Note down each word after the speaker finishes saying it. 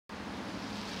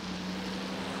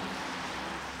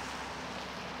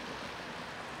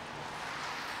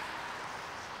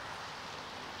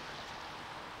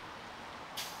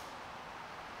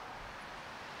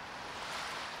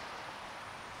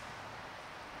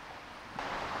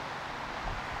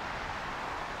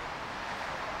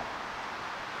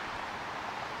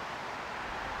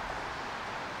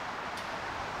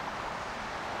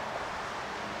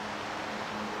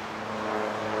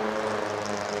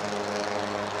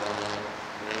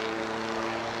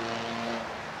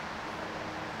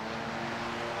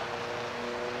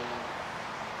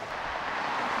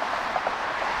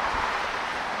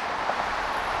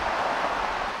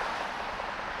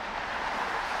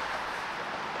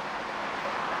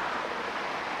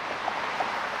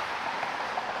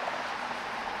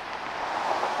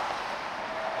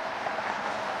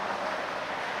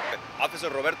Officer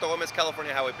Roberto Gomez,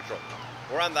 California Highway Patrol.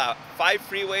 We're on the 5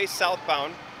 freeway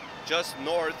southbound, just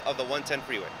north of the 110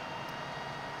 freeway.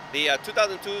 The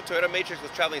 2002 Toyota Matrix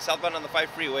was traveling southbound on the 5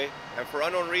 freeway and for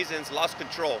unknown reasons lost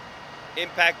control,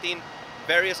 impacting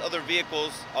various other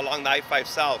vehicles along the I-5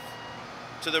 South.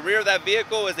 To the rear of that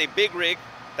vehicle is a big rig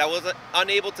that was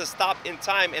unable to stop in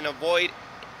time and avoid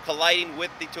colliding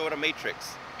with the Toyota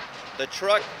Matrix. The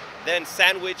truck then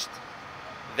sandwiched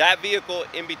that vehicle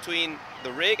in between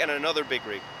the rig and another big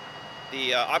rig.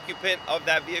 The occupant of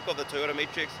that vehicle, the Toyota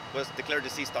Matrix, was declared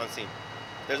deceased on scene.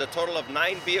 There's a total of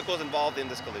 9 vehicles involved in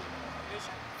this collision.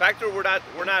 Factor, we're not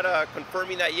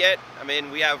confirming that yet. I mean,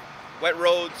 we have wet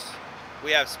roads,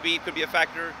 we have speed could be a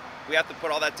factor. We have to put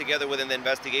all that together within the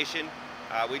investigation.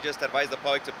 We just advise the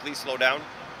public to please slow down,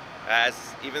 as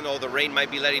even though the rain might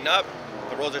be letting up,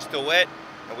 the roads are still wet,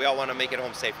 and we all want to make it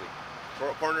home safely.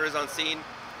 Coroner is on scene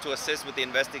to assist with the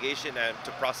investigation and to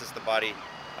process the body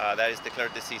that is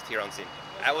declared deceased here on scene.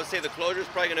 I would say the closure is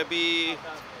probably going to be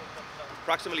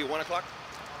approximately 1 o'clock.